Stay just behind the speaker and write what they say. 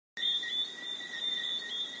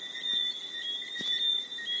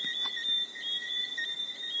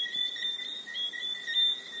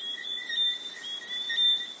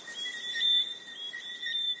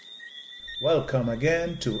Welcome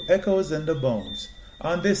again to Echoes in the Bones.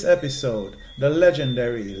 On this episode, the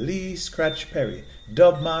legendary Lee Scratch Perry,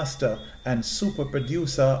 dub master and super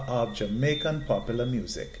producer of Jamaican popular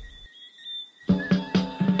music.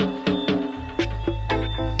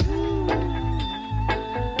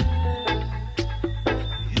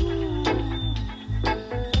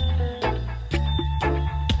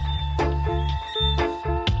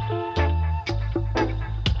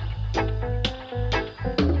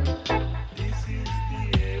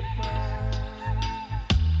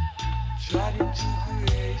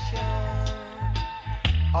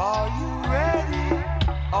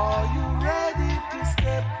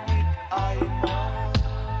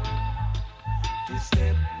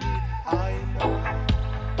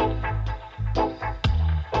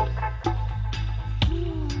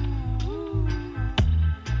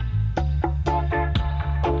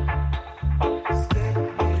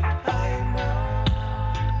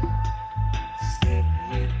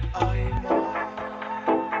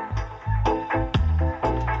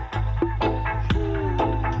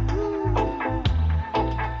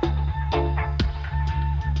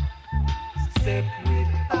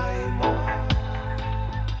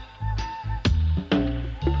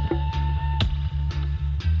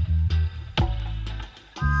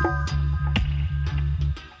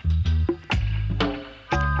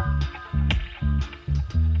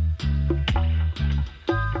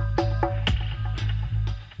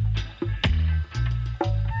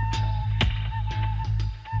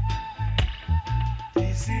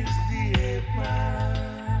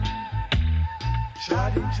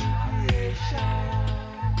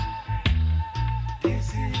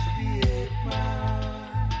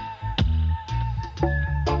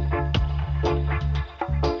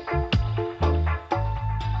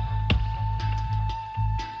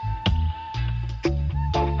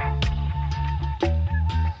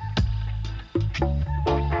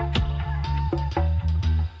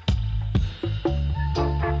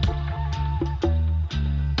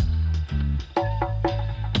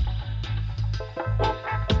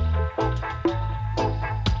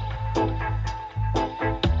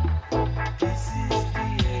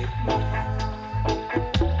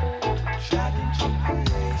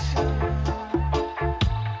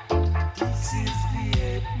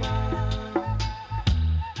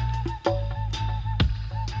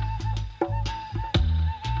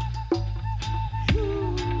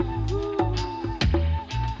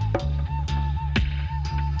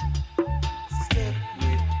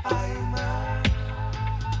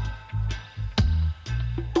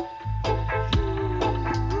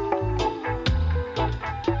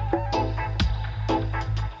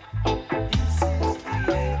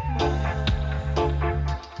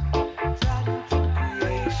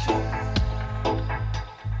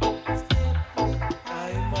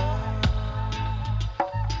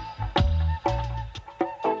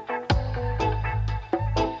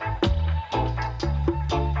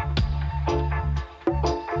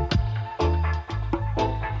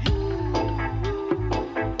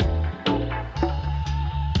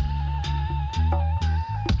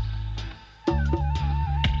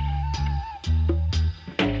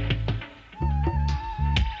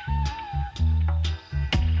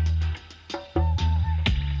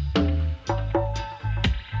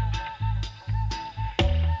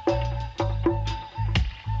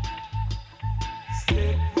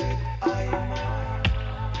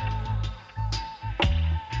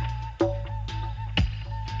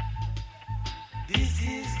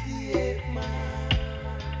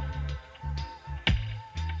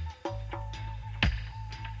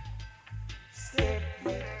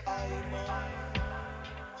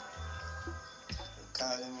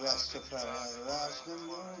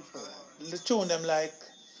 The tune them like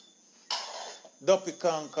Duppy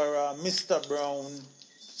Conqueror, Mr. Brown,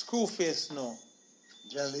 Screwface no.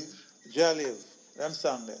 Jaliv. Them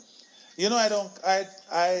song there. You know I don't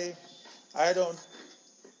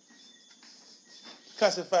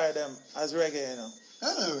classify them as reggae, you know.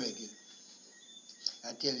 I know reggae.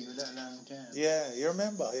 I tell you that long time. Yeah, you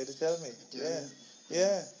remember, you had to tell me.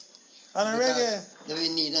 Yeah. And a Because reggae. they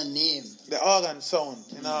need a name. The organ sound,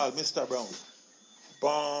 you know, Mr. Brown.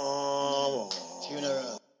 Boom.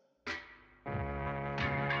 Funeral.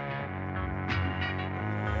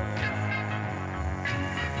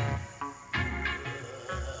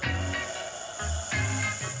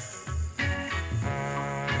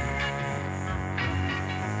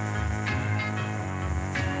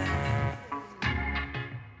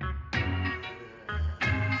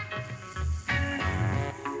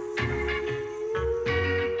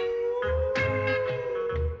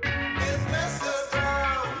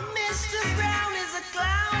 Mr. Brown is a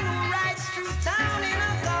clown.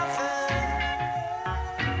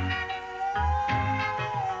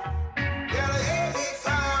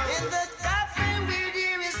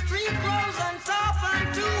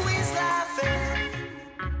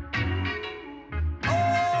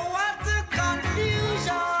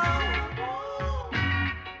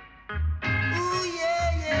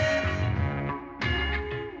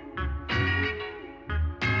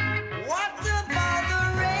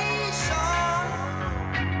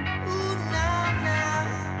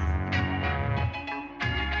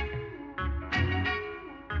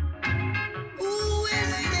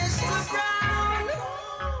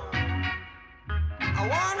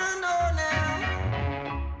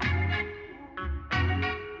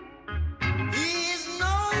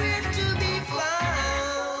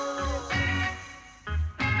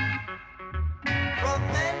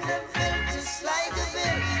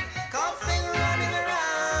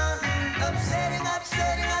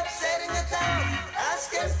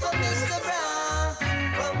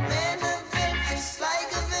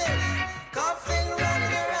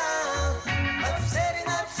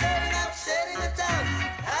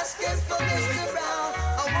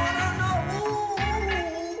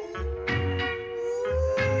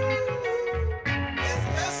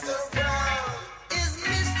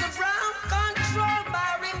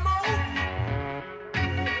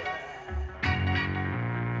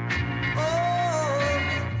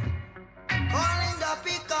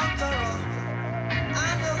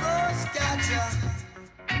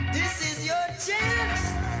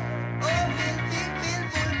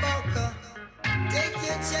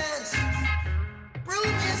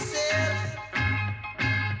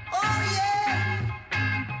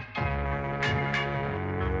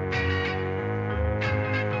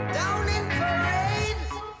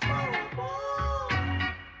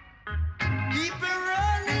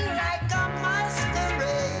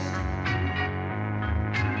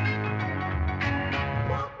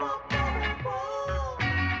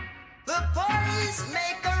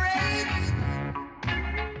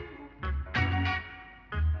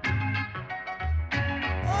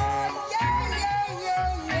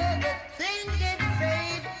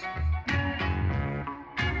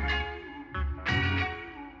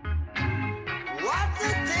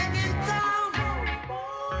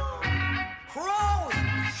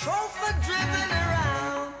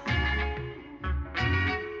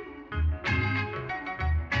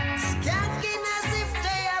 Skanking as if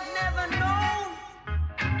they have never known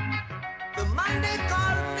the man they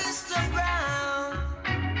call Mr. Brown.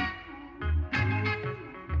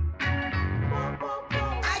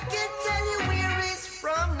 I can tell you where he's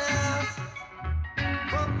from now.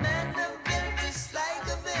 From Mandeville to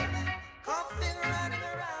Sligoville, coughing, running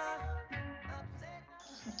around.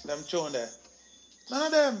 Them tune there. None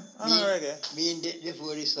of them are not reggae. Being dead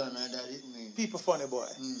before the sun, that it mean. People funny boy.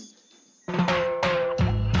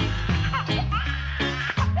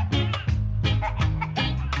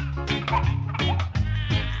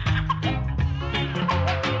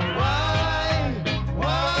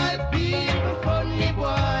 Why people funny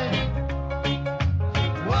boy?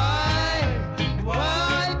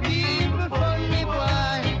 Why people funny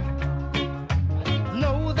boy?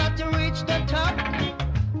 Know that you reach the top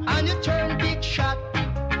and you turn big shot.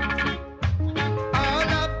 All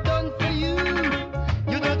I've done for you,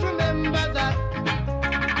 you don't remember that.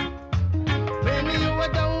 When you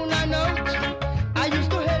were down and out, I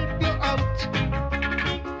used to help you out.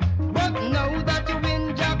 But now that you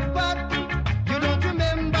win jackpot, you don't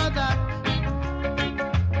remember that.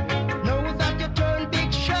 Now that you turn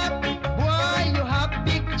big shot, boy, you have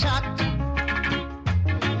big chat.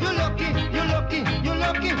 You're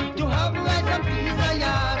lucky to have rice and peas a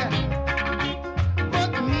yard.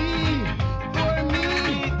 But me, for me,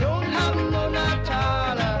 don't have none at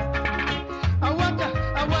all. I want a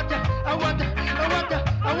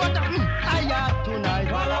yard tonight.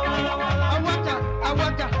 I want a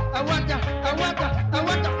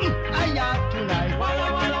yard tonight.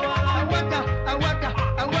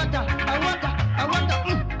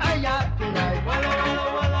 A yard tonight.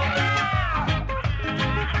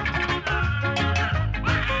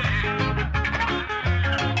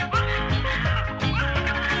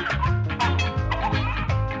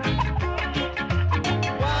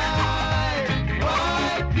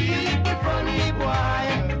 Why people funny boy?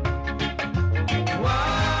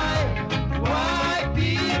 Why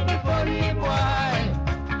people funny boy?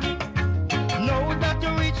 Know that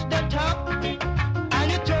you reach the top and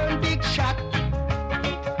you turn big shot.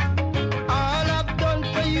 All I've done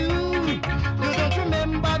for you, you don't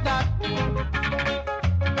remember that.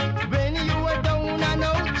 When you were down and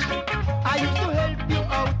out, I used to help you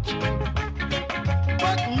out.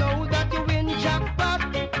 But now that you win jackpot,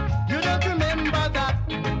 you don't remember that.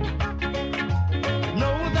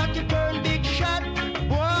 Now that you turn big shot,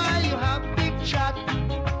 boy, you have big chat.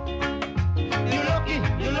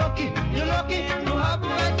 You're lucky to have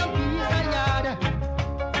rice and peas and yard.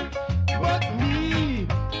 But me,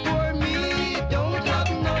 for me, don't have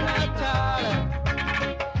none at all.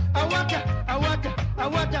 I want a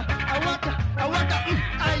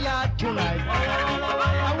yard tonight. I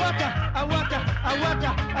want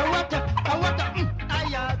a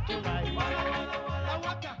yard tonight.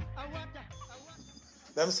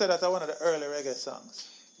 Them said that are one of the early reggae songs.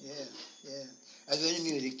 Yeah. As when the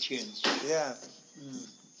music changed. Yeah.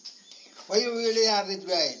 Well, you really have it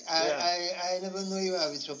right. Yeah. I never know you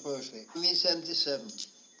have it so perfect. Me 77.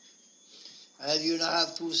 And you don't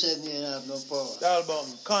have 270 and have no power. The album,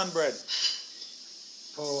 Cornbread.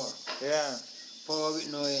 Power. Yeah. Power with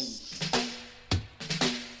no end.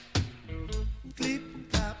 Clip,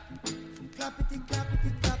 clap, clappity,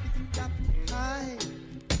 clappity, clappity, clappity, high.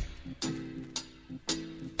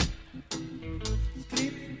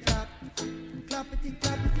 Clip, clap, clappity,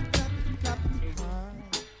 clappity, clappity, clappity, high.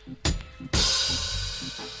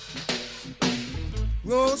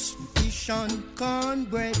 Roast fish and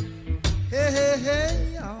cornbread, hey,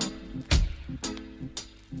 yeah.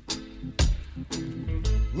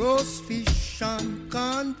 Roast fish and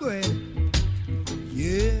cornbread,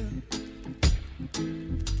 yeah.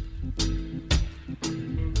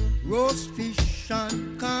 Roast fish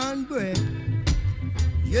and cornbread,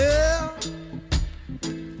 yeah.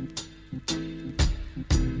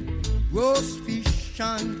 Roast fish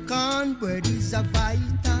and cornbread is a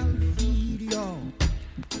vital feed, yo.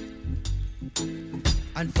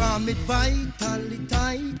 And from it vital,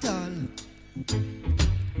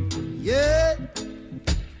 yeah.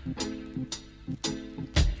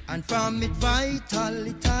 And from it vital,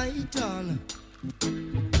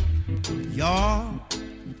 yeah.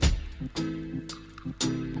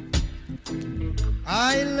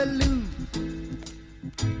 Hallelujah,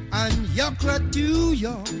 and yakra too,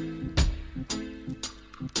 yo.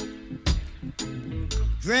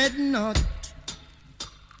 Dreadnought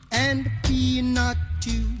and peanut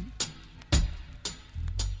too.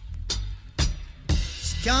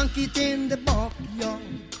 Skunk it in the backyard,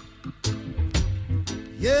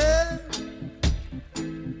 yeah.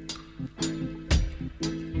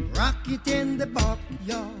 Rock it in the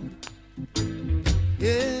backyard,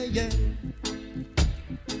 yeah. yeah.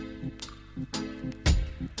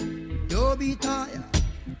 Don't be tired.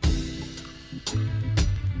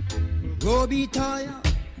 Go be tired.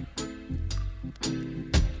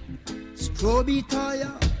 Go be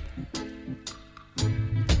tired.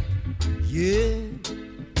 Yeah.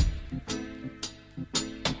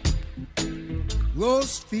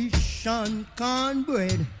 Roast fish and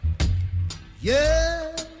cornbread.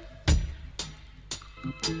 Yeah.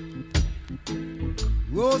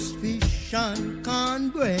 Roast fish and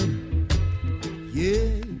cornbread.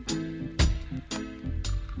 Yeah.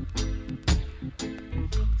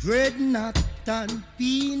 Dreadnought and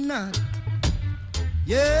peanut.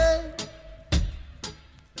 Yeah.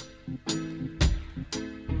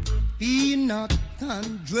 Peanut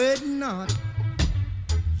and dreadnought.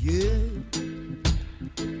 Yeah.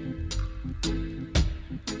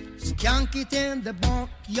 Skank it in the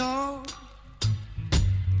backyard.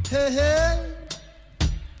 Hey, hey.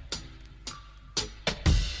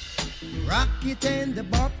 Rock it in the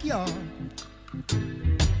backyard.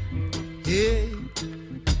 Hey.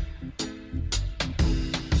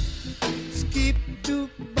 Skip do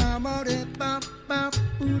bama de bam bam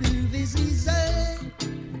booty this easy.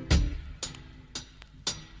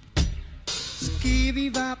 Skibby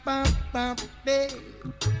va bam bam be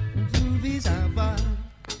do this ava.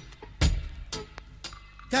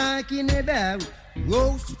 Talking about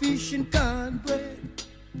roast fish and cornbread.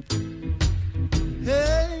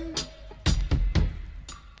 Hey.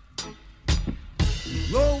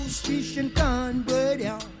 Roast fish and cornbread,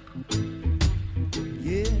 yeah.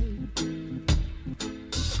 Yeah.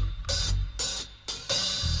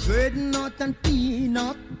 Dreadnought and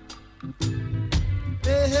peanut.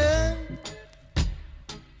 Hey, hey.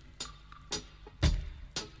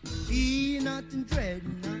 Peanut and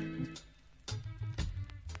dreadnought.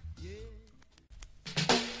 Yeah.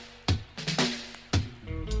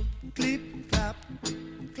 Clip, clap,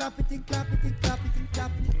 clappity, clappity, clappity,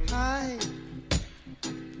 clappity, hi.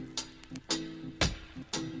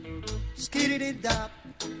 Skiddity dop,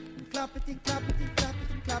 clappity, clappity,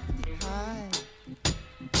 clappity, clappity, hi.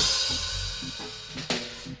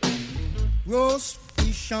 Roast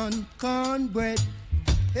fish and cornbread,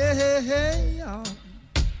 hey, hey, hey, yeah.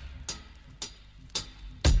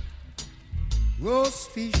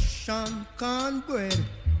 Roast fish and cornbread,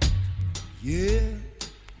 yeah.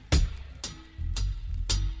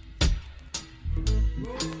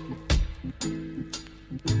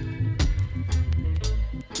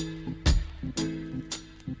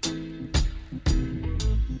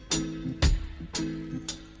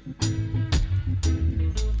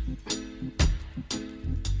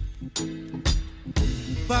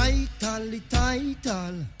 Vital,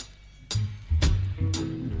 title.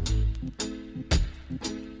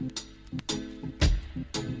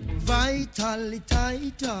 Vital,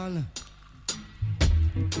 title.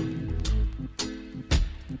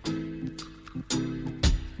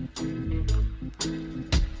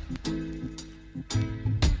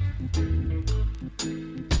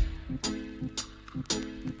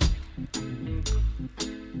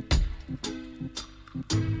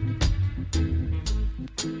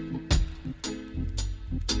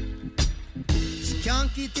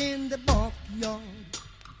 Skunk it in the backyard.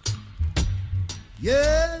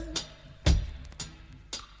 Yeah.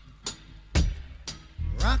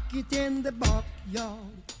 Rock it in the backyard.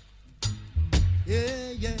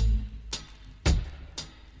 Yeah, yeah.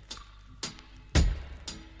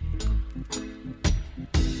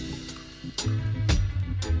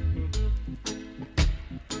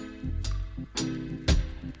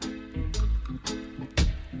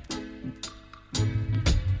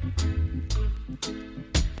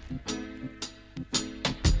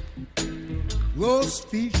 Roast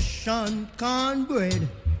fish and cornbread,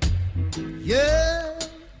 yeah.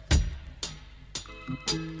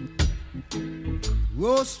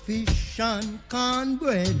 Roast fish and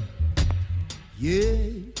cornbread, yeah.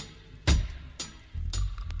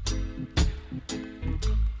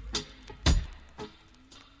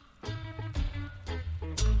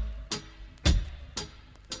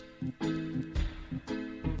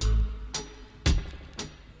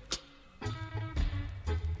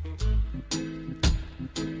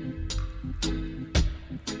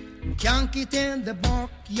 Junk it in the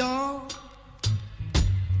backyard.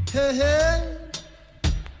 Hey, hey.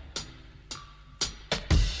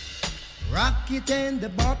 Rock it in the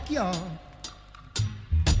backyard.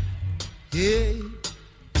 Hey.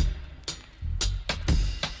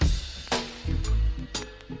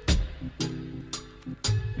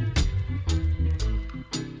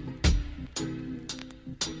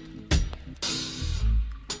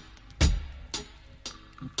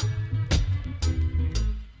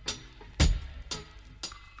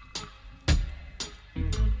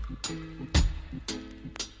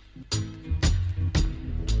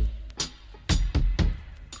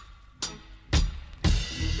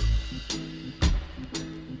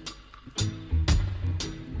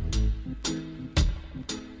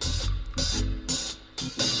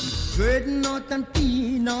 Dreadnought and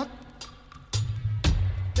peanut.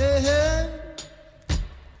 Hey.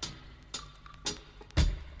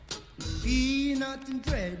 Peanut and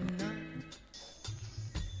dreadnought.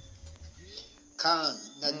 Khan,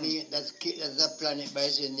 that's a planet by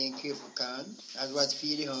the name Cape Khan. That's what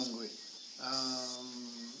feed the hungry.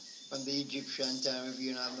 From the Egyptian time, if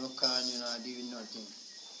you don't have no Khan, you're not doing nothing.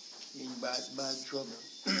 You're in bad trouble.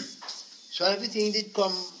 So everything did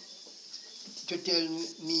come to tell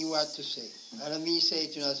me what to say. And me say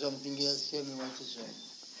it, something else, tell me what to say.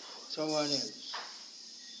 Someone else.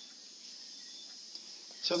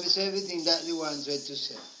 So me say everything that the one said to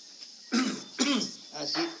say. I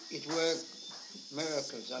see it worked.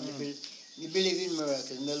 Miracles. I believe in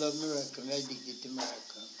miracles. I love miracles. I'm addicted to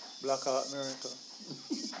miracles. Black Art Miracle.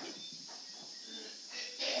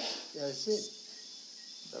 That's it.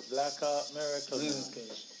 The Black Art Miracle.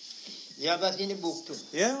 Miracles. You have that in the book too?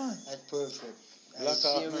 Yeah, man. That's perfect. Black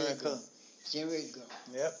Art Miracle. See where it go.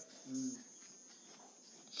 Yep.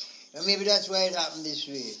 And maybe that's why it happened this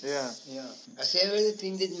way. Yeah. I say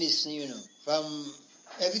everything did missing, From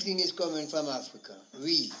everything is coming from Africa.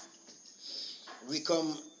 We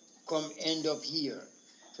come end up here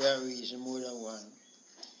for a reason, more than one.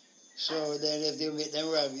 So then if they make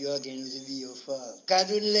them rob you again, it will be your fault. God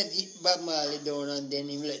wouldn't let Bob Marley down and then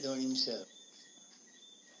him let down himself.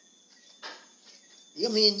 You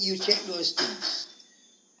mean you check those things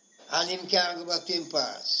and him can't go back to him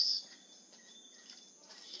past.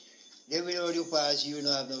 Then without your past, you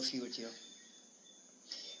don't have no future.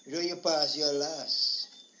 Without your past, you're lost.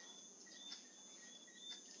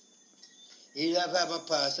 You don't have a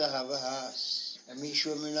pass, I have a horse. And me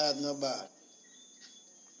sure me not have no bar.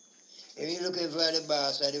 If you're looking for the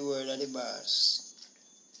boss, or the word of the boss.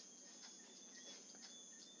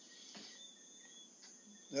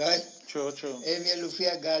 Right? True. If you look for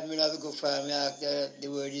your God, me not go far, me after the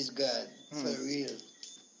word is God. For real.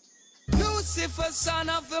 Lucifer, son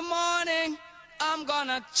of the morning, I'm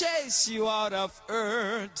gonna chase you out of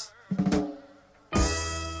earth.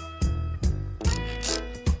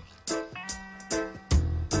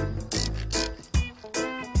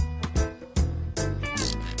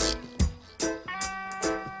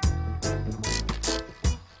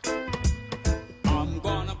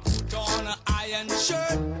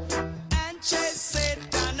 Shirt and chase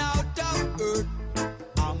Satan out of earth.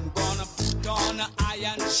 I'm gonna put on an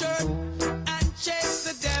iron shirt and chase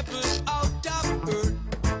the devil out of earth.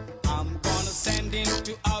 I'm gonna send him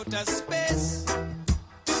to outer space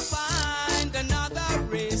to find another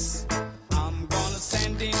race. I'm gonna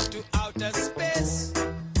send him to outer space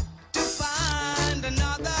to find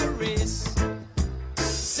another race.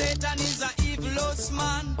 Satan is a evilous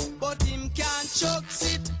man, but him can't choke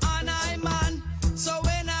sit on I man. So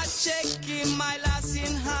when I check him, my lass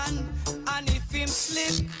in hand, and if him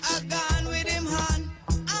slip, I gone with him hand.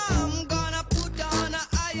 I'm gonna put on an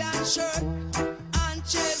iron shirt and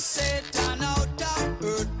chase Satan out of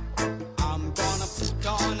earth. I'm gonna put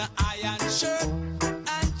on an iron shirt